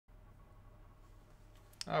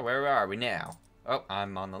Oh, where are we now? Oh,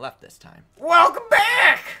 I'm on the left this time. Welcome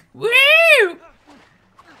back! Woo!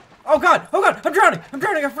 Oh god! Oh god! I'm drowning! I'm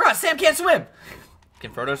drowning! I forgot! Sam can't swim!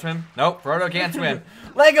 Can Frodo swim? Nope, Frodo can't swim.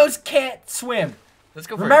 Legos can't swim. Let's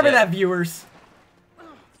go for Remember a dip. that, viewers.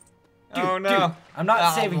 Dude, oh no! Dude, I'm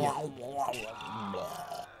not saving you.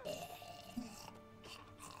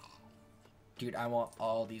 Dude, I want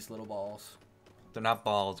all these little balls. They're not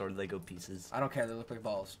balls or Lego pieces. I don't care. They look like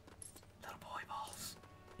balls. Little boy balls.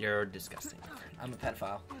 You're disgusting. I'm a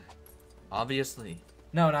pedophile. Obviously.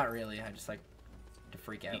 No, not really. I just like to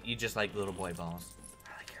freak out. You just like little boy balls.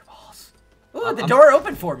 I like your balls. Ooh, the door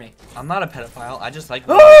opened for me. I'm not a pedophile. I just like.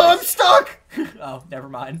 Oh, I'm stuck. Oh, never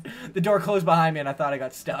mind. The door closed behind me, and I thought I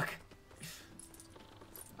got stuck.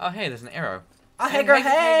 Oh, hey, there's an arrow. Oh, hey, girl,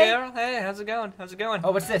 hey. Girl. Hey, how's it going? How's it going?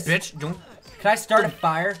 Oh, what's this? Bitch, don't. Can I start a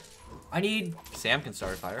fire? I need. Sam can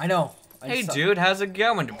start a fire. I know. Hey, dude, how's it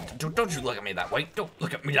going? Don't you look at me that way. Don't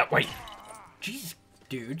look at me that way. Jeez,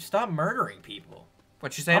 dude, stop murdering people.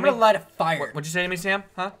 What you say I'm to me? gonna light a fire. What'd you say to me, Sam?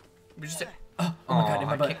 Huh? What'd you say? Oh my god, in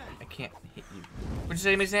my butt. I can't hit you. What'd you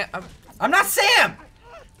say to me, Sam? I'm not Sam!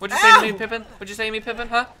 What'd you say to me, Pippin? What'd you say to me, Pippin?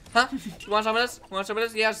 Huh? Huh? You want some of this? You want some of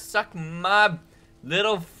this? Yeah, suck my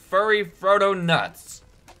little furry Frodo nuts.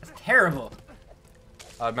 That's terrible.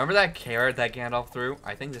 Remember that carrot that Gandalf threw?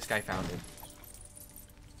 I think this guy found it.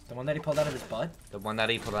 The one that he pulled out of his butt? The one that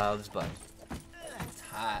he pulled out of his butt. It's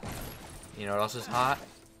hot. You know what else is hot?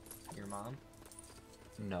 Your mom?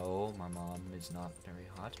 No, my mom is not very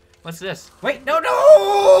hot. What's this? Wait,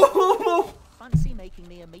 no! Fancy making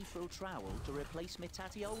me a mithril trowel to replace my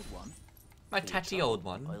tatty old one? My tatty old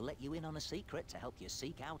one. I'll let you in on a secret to help you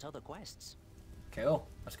seek out other quests. Cool.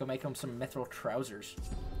 Let's go make him some mithril trousers.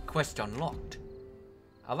 Quest unlocked.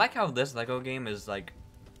 I like how this Lego game is like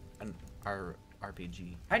an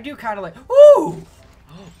RPG. I do kind of like. Ooh!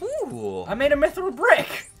 Ooh. I made a mithril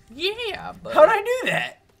brick. Yeah, but How'd I do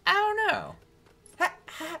that? I don't know.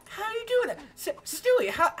 How are you doing that? Stewie,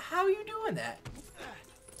 how are you doing that?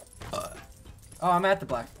 Oh, I'm at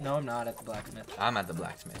the No, I'm not at the blacksmith. I'm at the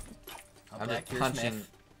blacksmith. I'm just punching.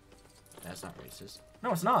 That's not racist.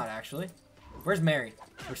 No, it's not, actually. Where's Mary?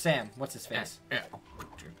 Or Sam? What's his face? Yeah.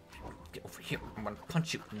 Get over here. I'm gonna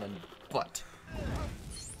punch you in the butt.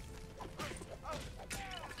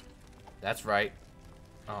 That's right.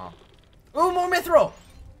 Oh. Ooh, more mithril!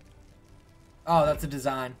 Oh, that's a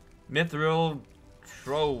design. Mithril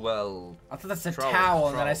trowel. I thought that's a towel,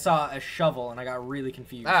 and then I saw a shovel, and I got really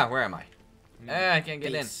confused. Ah, where am I? I can't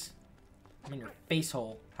get in. I'm in your face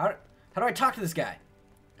hole. How do I talk to this guy?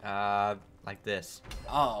 Like this.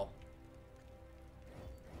 Oh.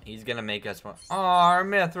 He's gonna make us one. Oh,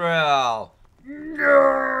 mithril!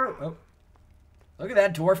 No! Oh. Look at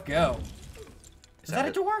that dwarf go. Is that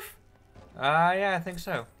a dwarf? Yeah, I think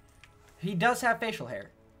so. He does have facial hair.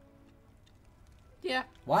 Yeah.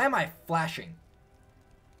 Why am I flashing?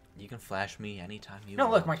 You can flash me anytime you No,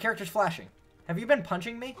 want. look, my character's flashing. Have you been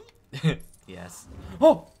punching me? Yes.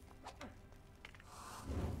 Oh!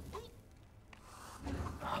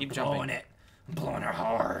 Keep I'm jumping. blowing it. I'm blowing her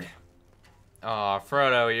hard. Oh,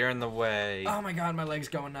 Frodo, you're in the way. Oh my god, my leg's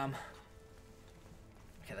going numb.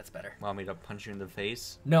 Okay, that's better. Want me to punch you in the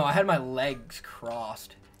face? No, I had my legs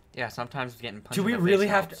crossed. Yeah, sometimes getting punched Do we in the really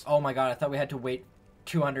face have to? helps. Oh my god, I thought we had to wait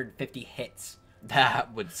 250 hits.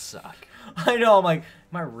 That would suck. I know, I'm like,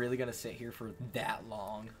 am I really gonna sit here for that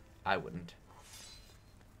long? I wouldn't.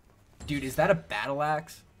 Dude, is that a battle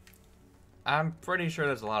axe? I'm pretty sure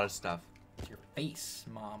there's a lot of stuff. It's your face,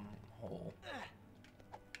 mom hole.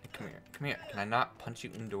 Come here. Come here. Can I not punch you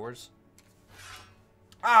indoors?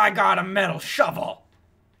 I got a metal shovel!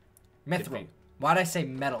 Mithril. Why'd I say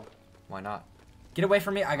metal? Why not? Get away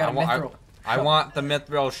from me, I got a mithril. I want the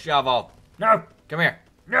mithril shovel. No! Come here.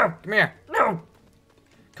 No! Come here. No!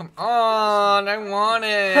 Come on. I want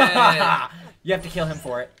it. You have to kill him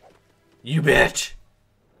for it. You bitch.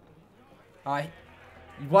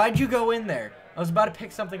 Why'd you go in there? I was about to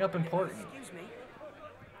pick something up important.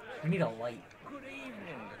 We need a light.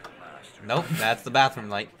 Nope, that's the bathroom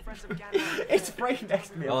light. It's right next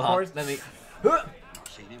to me, of Hold course. on. Let me.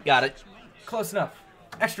 Got it. Close enough.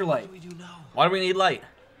 Extra light. Why do we need light?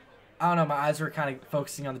 I don't know, my eyes were kind of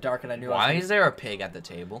focusing on the dark and I knew Why is there a pig at the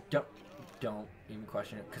table? Don't even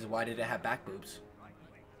question it, because why did it have back boobs?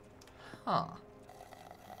 Huh.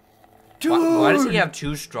 Dude! Why does he have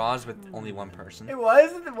two straws with only one person? Why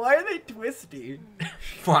are they twisty?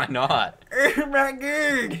 Why not? Oh my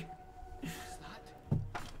god!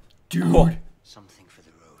 Dude! Oh. Something for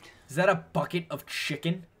the road. Is that a bucket of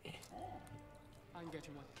chicken?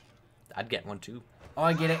 I'd get one too. Oh,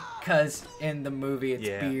 I get it, because in the movie it's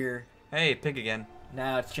Yeah. beer. Hey, pig again.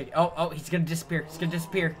 Now it's chicken. Oh, he's gonna disappear. He's gonna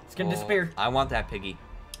disappear. He's gonna disappear. I want that piggy.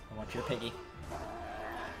 I want your piggy.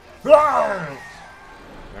 They're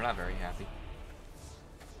not very happy.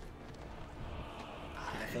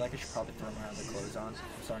 I feel like I should probably throw my other clothes on.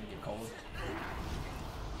 I'm starting to get cold.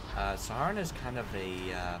 Saharn is kind of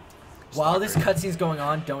a. While this cutscene's going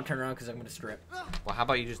on, don't turn around because I'm gonna strip. Well, how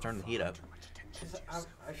about you just turn the heat up?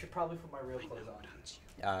 I should probably put my real clothes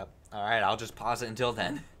on. All right, I'll just pause it until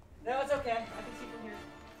then. No, it's okay. I can see from here.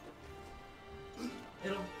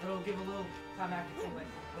 It'll give a little time after thing like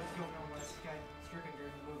what's going on with this guy stripping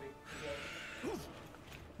during the movie. Yeah.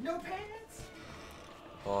 No pants.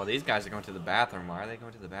 Oh, these guys are going to the bathroom. Why are they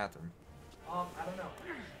going to the bathroom? I don't know.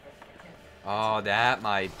 Oh, that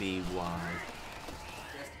might be why.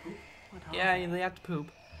 Yeah, they have to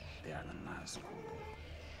poop.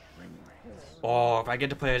 Oh, if I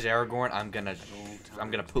get to play as Aragorn, I'm gonna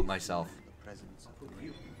poop myself.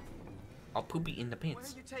 I'll poopy in the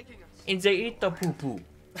pants. And they eat the poo poo.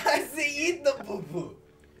 They eat the poo poo.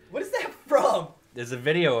 What is that from? There's a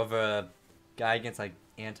video of a guy against like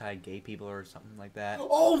anti-gay people or something like that.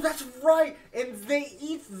 Oh, that's right. And they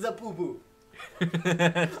eat the poo poo.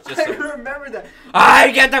 I remember that.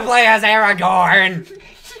 I get to play as Aragorn.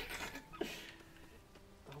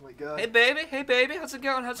 Oh my god. Hey baby, how's it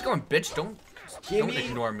going? How's it going, bitch? Don't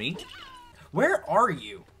ignore me. Where are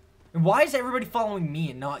you? And why is everybody following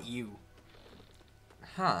me and not you?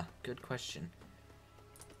 Huh? Good question.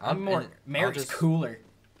 Merrick's cooler.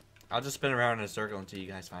 I'll just spin around in a circle until you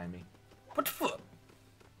guys find me. What the fuck?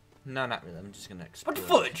 No, not really. I'm just gonna explore. What the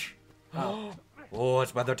fudge? Oh. Oh,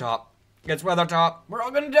 it's Weathertop. It's Weathertop. We're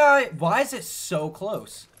all gonna die. Why is it so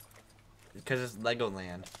close? Because it's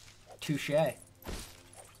Legoland. Touche.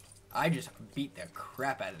 I just beat the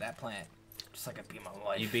crap out of that plant. Just like I beat my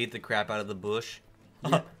life. You beat the crap out of the bush.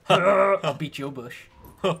 Yeah. I'll beat your bush.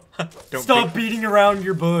 Don't Stop beating around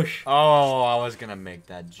your bush. Oh, I was gonna make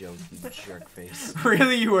that joke, you jerk face.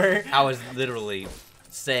 Really, you were? I was literally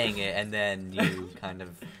saying it, and then you kind of.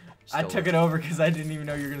 I took it over because I didn't even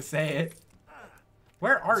know you were gonna say it.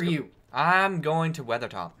 Where are you? I'm going to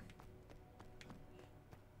Weathertop.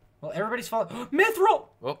 Well, everybody's following. Mithril!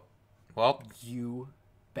 Well. You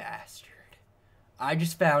bastard. I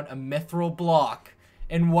just found a mithril block.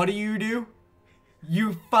 And what do?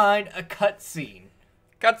 You find a cutscene.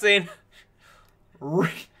 Cutscene.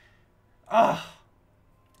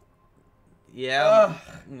 Yeah.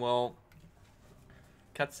 Well.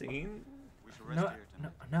 Cutscene.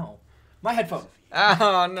 No. My headphone.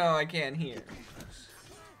 Oh no, I can't hear.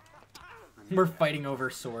 We're fighting over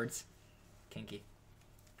swords. Kinky.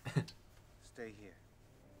 Stay here.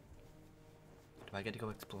 Do I get to go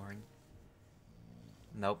exploring?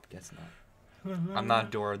 Nope, guess not. I'm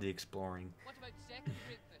not Dora the Exploring. What about second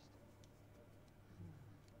breakfast?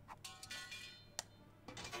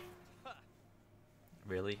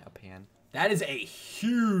 Really? A pan? That is a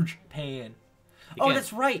huge pan. You Oh, can't-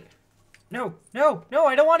 that's right. No,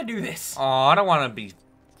 I don't want to do this. Oh, I don't want to be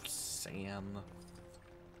Sam.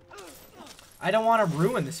 I don't want to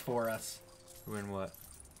ruin this for us. Ruin what?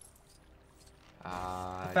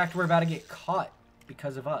 The fact we're about to get caught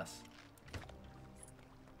because of us.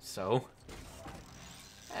 So?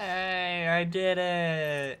 Hey, I did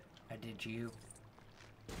it. I did you.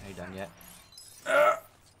 Are you done yet? I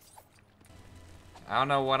don't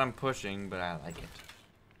know what I'm pushing, but I like it.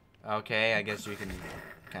 Okay, I guess you can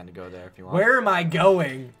kind of go there if you want. Where am I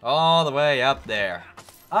going? All the way up there.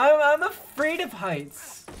 I'm afraid of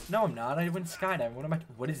heights. No, I'm not. I went skydiving.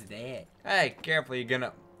 What is that? Hey, careful, you're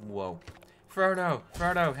gonna... Whoa. Frodo,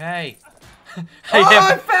 hey.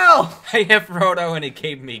 I fell! I hit Frodo and he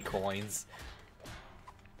gave me coins.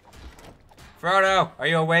 Frodo, are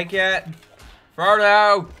you awake yet?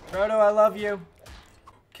 Frodo! Frodo, I love you.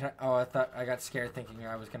 I thought I got scared thinking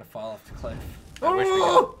I was gonna fall off the cliff. I wish we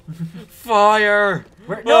could. Fire!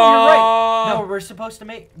 No, you're right. No, we're supposed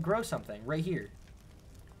to grow something right here.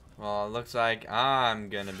 Well, it looks like I'm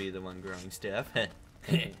gonna be the one growing stuff.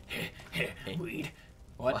 Weed.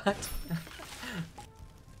 What?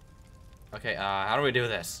 Okay, how do we do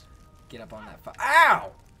this? Get up on that fire.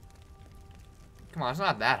 Ow! Come on, it's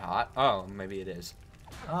not that hot. Oh, maybe it is.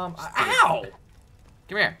 Ow!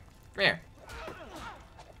 Come here. Come here.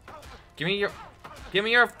 Give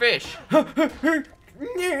me your fish. Come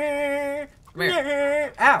here.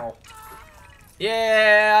 Ow.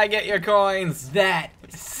 Yeah, I get your coins. That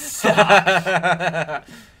sucks.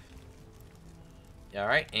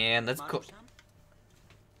 Alright, and let's cook.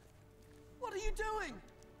 What are you doing?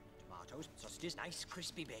 Tomatoes, sausages, nice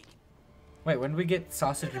crispy bacon. Wait, when do we get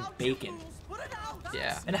sausage and bacon?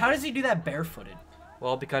 Yeah. And how does he do that barefooted?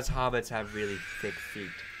 Well, because hobbits have really thick feet.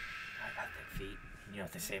 I got thick feet. You know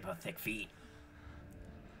what they say about thick feet.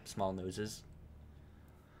 Small noses.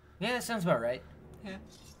 Yeah, that sounds about right. Yeah.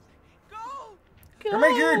 Oh my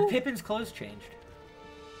god, Pippin's clothes changed.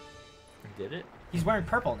 Did it? He's wearing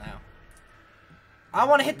purple now. I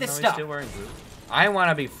want to hit this No, he's stuff. still wearing blue. I want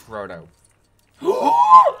to be Frodo.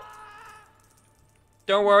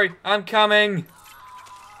 Don't worry, I'm coming.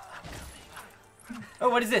 Oh,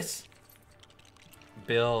 what is this?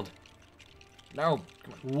 Build. No.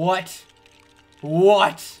 Come on. What?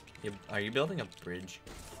 What? Are you building a bridge?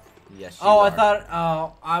 Yes. You Oh, are. I thought.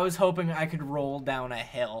 Oh, I was hoping I could roll down a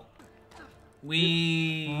hill.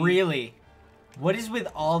 We. Really? What is with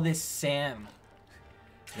all this Sam?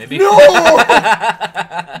 Maybe. No!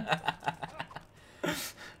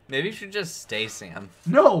 Maybe you should just stay Sam.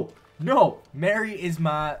 No, no. Mary is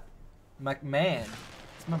my man.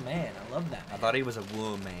 It's my man. I love that. I thought he was a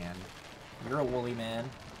wool man. You're a woolly man.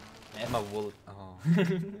 I'm a wool. Oh.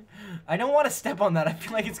 I don't want to step on that. I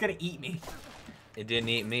feel like it's gonna eat me. It didn't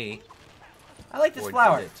eat me. I like this Or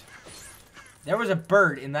flower. did it? There was a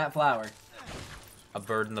bird in that flower. A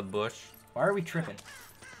bird in the bush. Why are we tripping?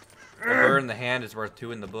 A bird in the hand is worth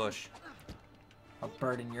two in the bush. A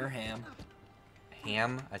bird in your ham.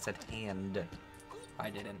 Ham? I said hand. I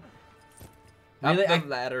didn't. Up Really? the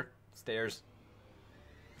ladder. Stairs.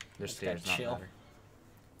 There's Just stairs, gotta not chill. ladder.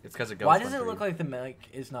 It's because it goes. Why does it look like the mic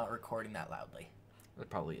is not recording that loudly? It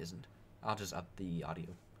probably isn't. I'll just up the audio.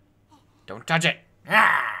 Don't touch it!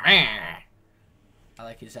 I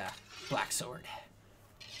like his black sword.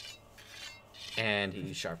 And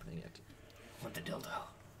he's sharpening it. With the dildo.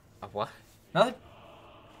 What? Nothing.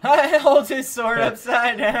 I hold his sword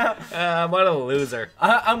upside down. What a loser.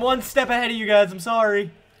 I'm one step ahead of you guys. I'm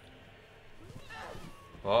sorry.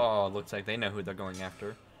 Oh, looks like they know who they're going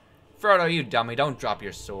after. Frodo, you dummy, don't drop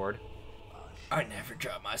your sword. I never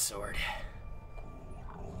drop my sword.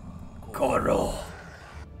 Coral.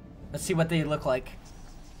 Let's see what they look like.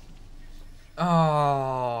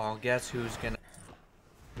 Oh, guess who's gonna...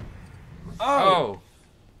 Oh. Oh.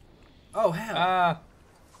 Oh, hell.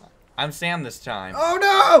 I'm Sam this time. Oh,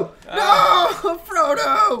 no! No!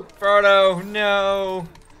 Frodo! Frodo, no!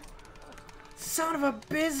 Son of a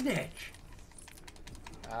biznitch.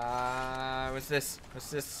 What's this? What's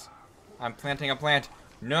this? I'm planting a plant.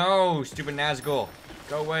 No, stupid Nazgul.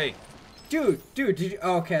 Go away. Dude, did you...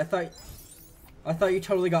 Oh, okay, I thought you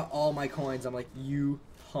totally got all my coins. I'm like, you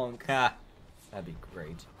punk. Ha. That'd be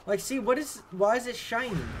great. Like, see, why is it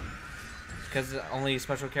shiny? Because only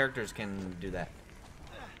special characters can do that.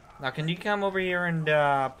 Now, can you come over here and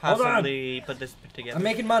possibly put this together? I'm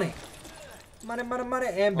making money. Money,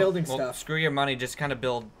 and building well, stuff. Screw your money. Just kind of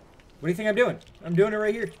build. What do you think I'm doing? I'm doing it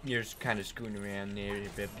right here. You're just kind of screwing around there,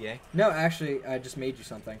 yeah. No, actually, I just made you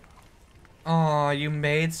something. Oh, you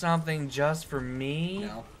made something just for me?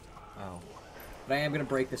 No. Oh. But I am going to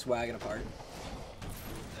break this wagon apart.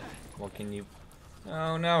 Well, can you...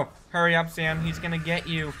 Oh, no. Hurry up, Sam. He's going to get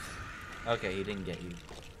you. Okay, he didn't get you.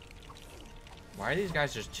 Why are these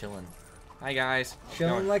guys just chilling? Hi, guys.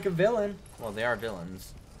 Chilling like a villain. Well, they are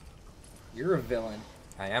villains. You're a villain.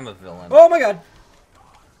 I am a villain. Oh my god.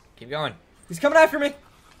 Keep going. He's coming after me.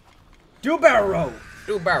 Do a barrel roll.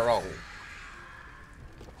 Do barrel.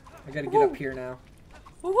 I gotta get up here now.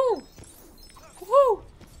 Woohoo! Woohoo!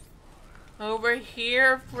 Over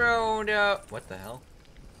here, Frodo. What the hell?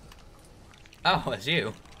 Oh, it's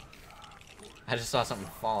you. I just saw something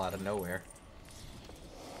fall out of nowhere.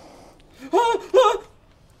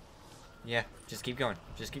 Yeah, just keep going.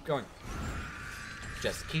 Just keep going.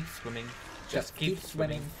 Just keep swimming. Just keep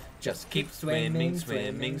swimming. Just keep swimming,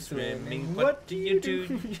 swimming, swimming. What do you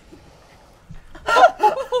do?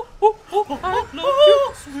 I love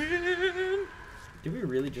to swim. Did we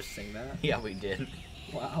really just sing that? Yeah, we did.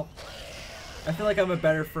 Wow. I feel like I'm a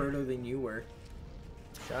better Frodo than you were.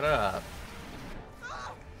 Shut up.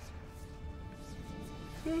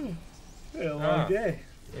 Had a long day.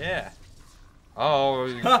 Yeah. Oh,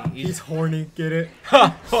 He's horny. Get it?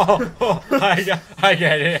 I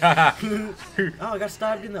get it. Oh, I got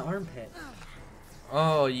stabbed in the armpit.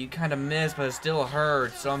 Oh, you kind of missed, but it still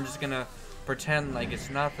hurts. So I'm just gonna pretend like it's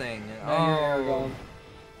nothing. Now you're Aragorn.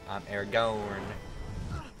 I'm Aragorn.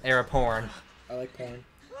 Araporn. I like porn.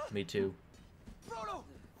 Me too.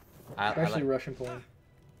 Especially Russian porn.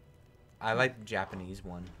 I like the Japanese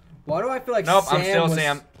one. Why do I feel like Nope, Sam I'm still was...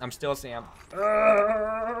 Sam. I'm still Sam.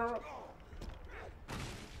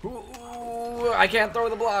 Ooh, I can't throw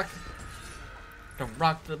the block. Don't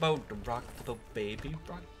rock the boat, don't rock the boat, baby.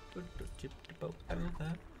 Rock the tip the boat.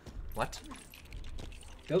 What?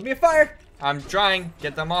 Build me a fire. I'm trying.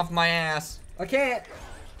 Get them off my ass. I can't.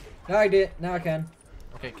 No, I did. Now I can.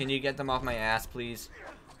 Okay, can you get them off my ass, please?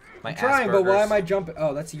 My I'm trying, but why Asperger's. am I jumping?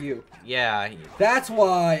 Oh, that's you. Yeah. That's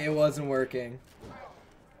why it wasn't working.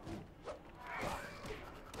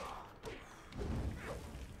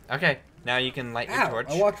 Okay, now you can light your Ow, torch.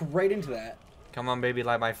 I walked right into that. Come on, baby,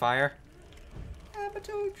 light my fire. Ah, my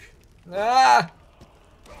torch. Ah!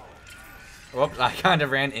 Whoops, I kind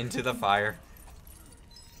of ran into the fire.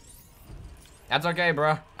 That's okay,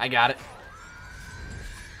 bro. I got it.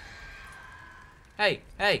 Hey,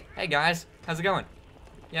 guys. How's it going?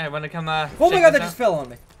 Yeah, wanna come, Oh check my god, this that out? just fell on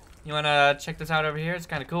me. You wanna check this out over here? It's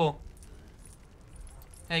kinda cool.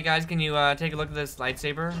 Hey, guys, can you, take a look at this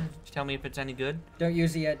lightsaber? Tell me if it's any good. Don't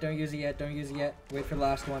use it yet, don't use it yet, don't use it yet. Wait for the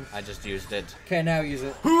last one. I just used it. Okay, now use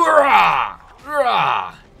it. Hoorah!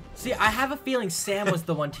 Hoorah! See, I have a feeling Sam was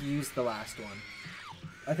the one to use the last one.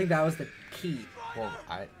 I think that was the key. Well,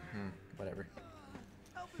 whatever.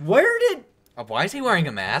 Where did... Oh, why is he wearing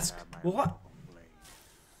a mask? What?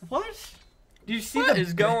 What? Do you see What the...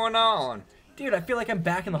 is going on? Dude, I feel like I'm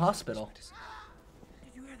back in the hospital.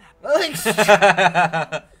 Did you hear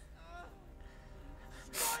that?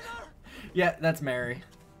 Yeah, that's Mary.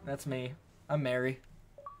 That's me. I'm Mary.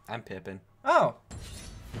 I'm Pippin. Oh.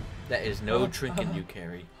 That is no trinket you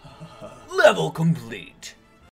carry. Level complete.